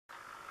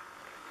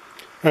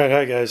Alright,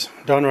 hi guys,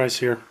 Don Rice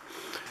here.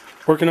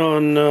 Working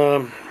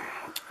on,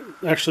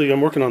 actually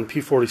I'm working on the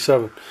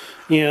P47,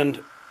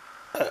 and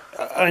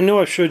I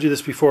know I've showed you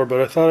this before, but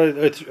I thought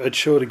I'd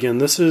show it again.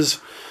 This is,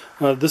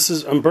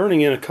 I'm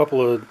burning in a couple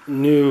of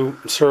new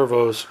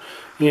servos,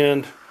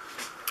 and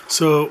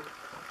so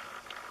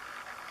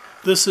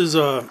this is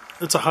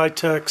it's a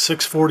high-tech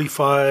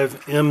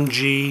 645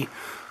 MG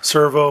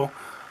servo.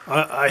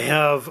 I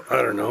have,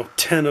 I don't know,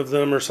 10 of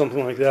them or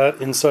something like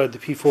that inside the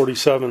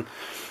P47.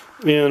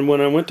 And when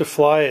I went to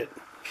fly it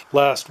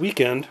last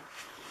weekend,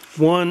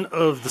 one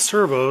of the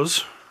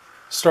servos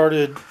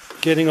started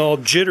getting all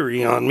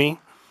jittery on me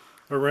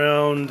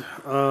around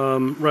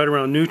right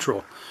around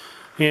neutral,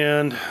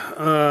 and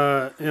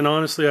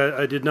honestly,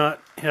 I did not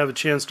have a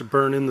chance to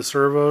burn in the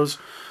servos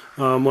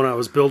when I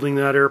was building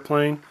that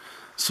airplane.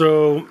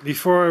 So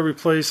before I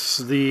replace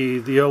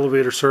the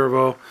elevator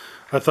servo,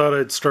 I thought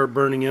I'd start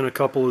burning in a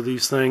couple of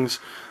these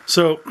things.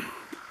 So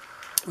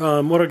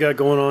what I got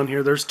going on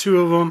here, there's two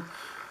of them.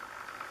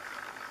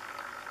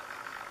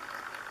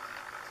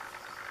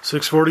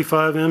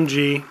 645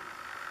 MG.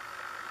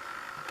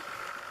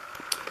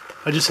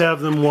 I just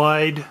have them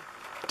wide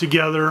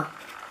together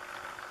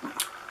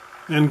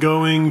and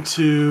going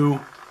to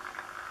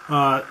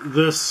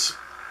this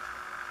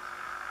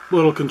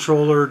little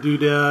controller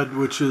doodad,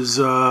 which is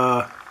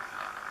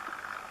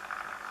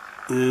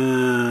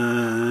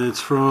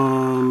it's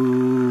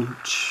from,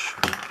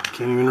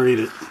 can't even read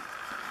it.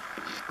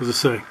 What does it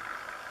say?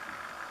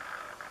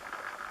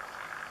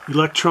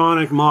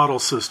 Electronic Model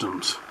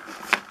Systems.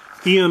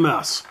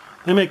 EMS.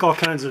 They make all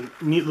kinds of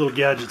neat little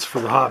gadgets for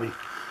the hobby,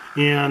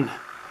 and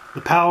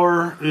the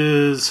power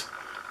is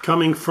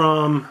coming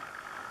from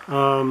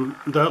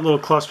that little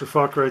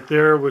clusterfuck right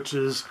there, which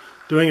is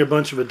doing a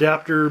bunch of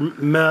adapter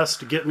mess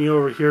to get me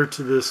over here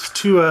to this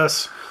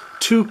 2S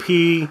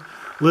 2P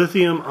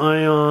lithium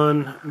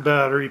ion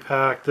battery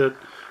pack that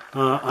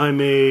I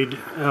made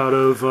out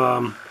of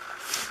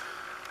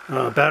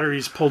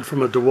batteries pulled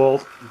from a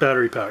DeWalt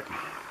battery pack.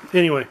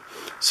 Anyway,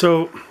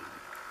 so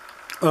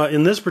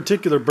in this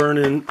particular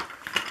burn-in,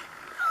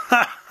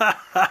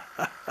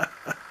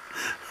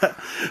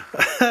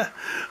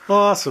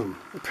 awesome.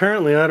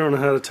 Apparently I don't know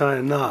how to tie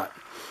a knot.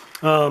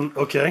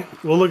 Okay,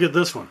 well, look at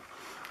this one.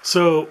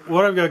 So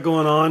what I've got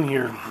going on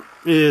here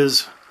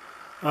is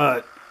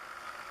I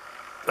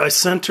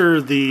center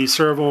the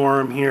servo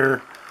arm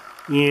here,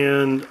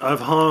 and I've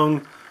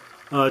hung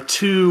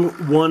two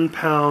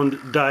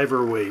 1-pound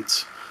diver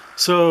weights.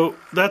 So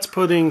that's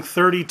putting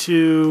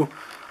 32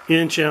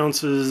 inch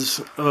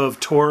ounces of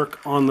torque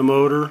on the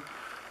motor.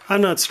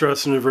 I'm not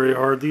stressing it very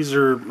hard. These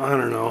are, I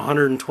don't know,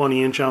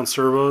 120 inch ounce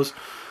servos,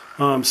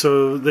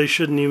 so they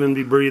shouldn't even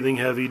be breathing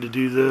heavy to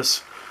do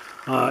this,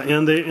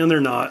 and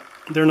they're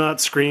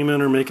not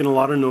screaming or making a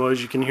lot of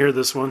noise. You can hear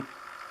this one.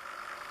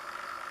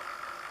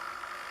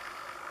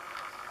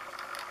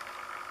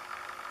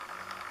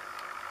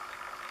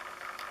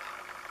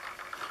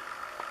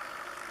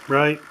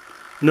 Right?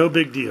 No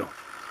big deal.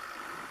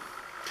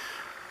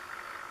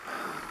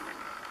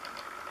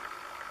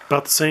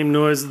 About the same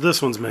noise that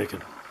this one's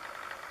making.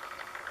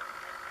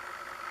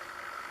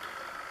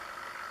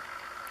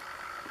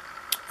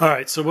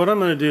 Alright, so what I'm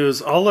going to do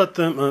is I'll let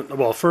them,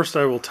 well, first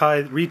I will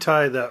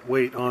retie that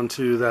weight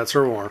onto that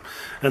servo arm.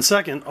 And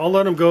second, I'll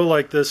let them go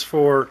like this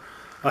for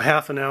a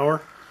half an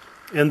hour,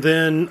 and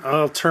then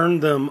I'll turn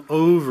them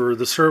over,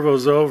 the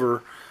servos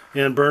over,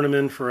 and burn them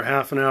in for a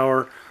half an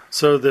hour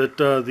so that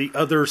the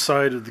other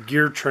side of the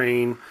gear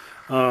train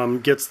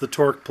gets the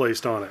torque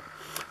placed on it.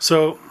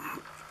 So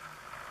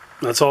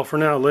that's all for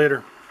now.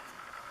 Later.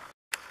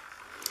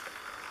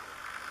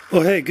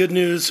 Well, hey, good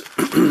news.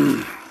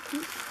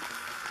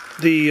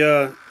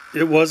 It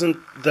wasn't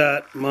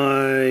that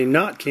my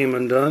knot came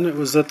undone, it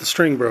was that the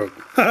string broke.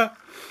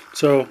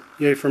 So,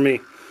 yay for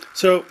me.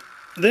 So,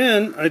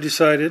 then I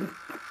decided,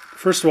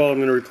 first of all, I'm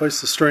going to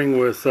replace the string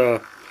with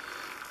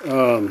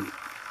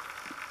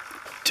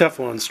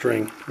Teflon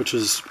string, which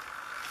is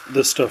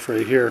this stuff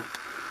right here.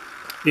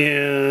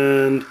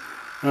 And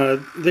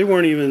they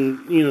weren't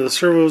even, the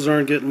servos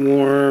aren't getting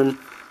warm,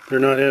 they're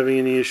not having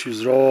any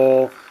issues at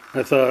all.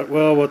 I thought,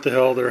 well, what the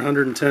hell, they're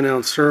 110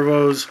 ounce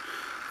servos.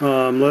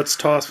 Let's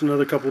toss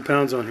another couple of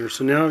pounds on here.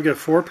 So now I've got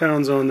 4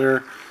 pounds on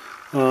there.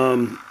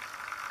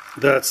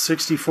 That's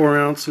 64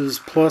 ounces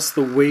plus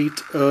the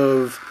weight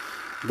of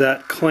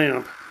that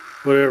clamp,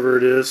 whatever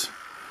it is.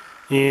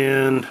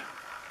 And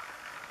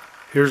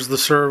here's the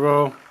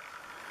servo.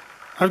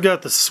 I've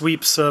got the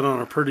sweep set on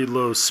a pretty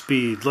low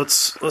speed.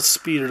 Let's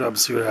speed it up and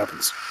see what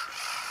happens.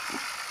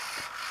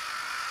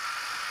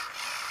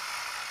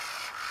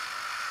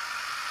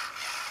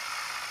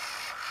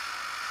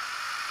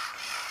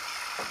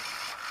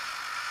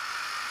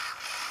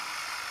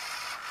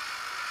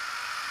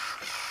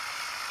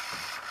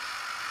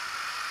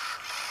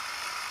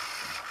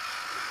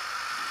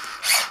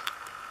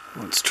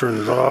 Let's turn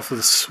it off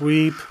with a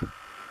sweep.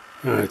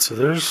 Alright, so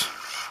this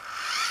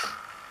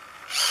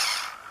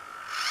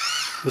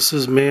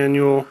is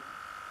manual.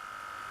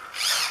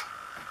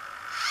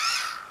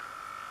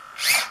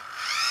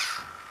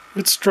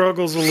 It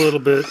struggles a little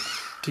bit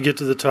to get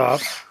to the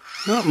top.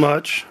 Not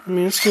much. I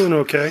mean, it's doing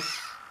okay.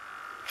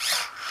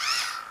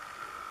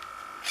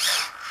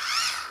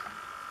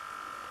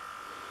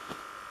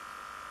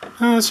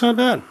 That's not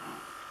bad.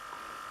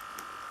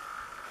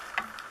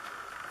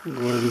 Go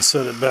ahead and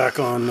set it back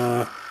on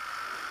a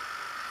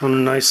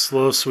nice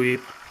slow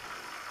sweep.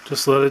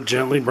 Just let it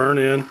gently burn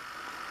in.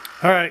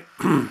 Alright,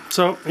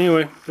 so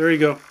anyway, there you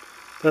go.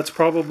 That's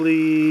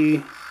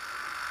probably,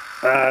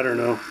 I don't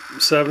know,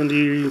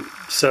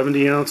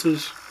 70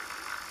 ounces.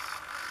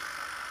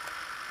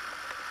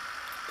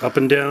 Up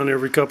and down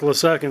every couple of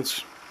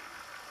seconds.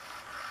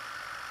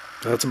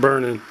 That's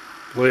burning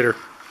later.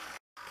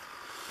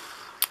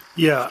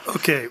 Yeah,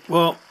 okay,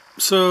 well,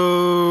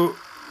 so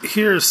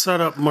here's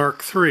setup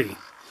Mark III.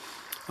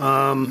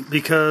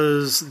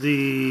 Because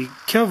the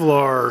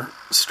Kevlar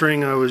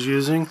string I was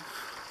using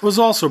was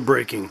also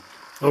breaking.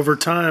 Over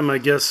time, I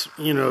guess,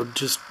 you know,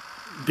 just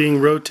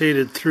being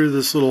rotated through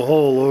this little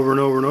hole over and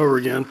over and over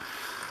again,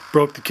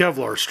 broke the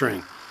Kevlar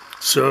string.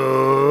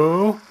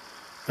 So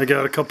I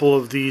got a couple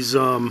of these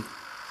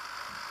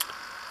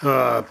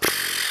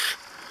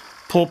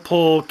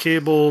pull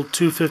cable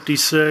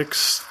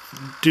 256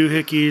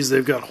 doohickeys.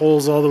 They've got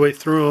holes all the way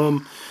through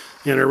them,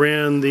 and I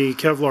ran the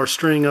Kevlar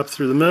string up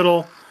through the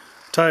middle,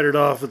 tied it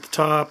off at the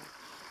top,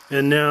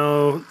 and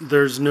now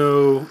there's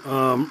no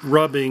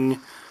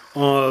rubbing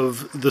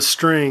of the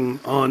string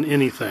on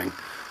anything.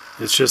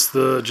 It's just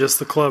the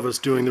clevis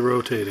doing the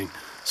rotating.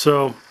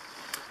 So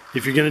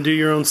if you're going to do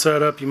your own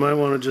setup, you might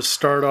want to just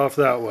start off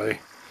that way.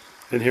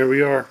 And here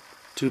we are,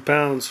 2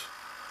 pounds.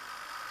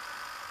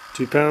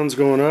 2 pounds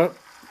going up,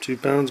 2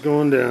 pounds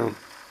going down.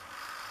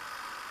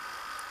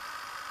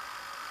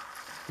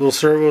 Little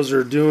servos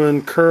are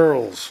doing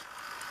curls.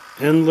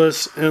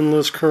 Endless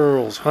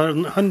curls.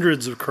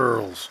 Hundreds of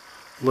curls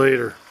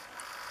later.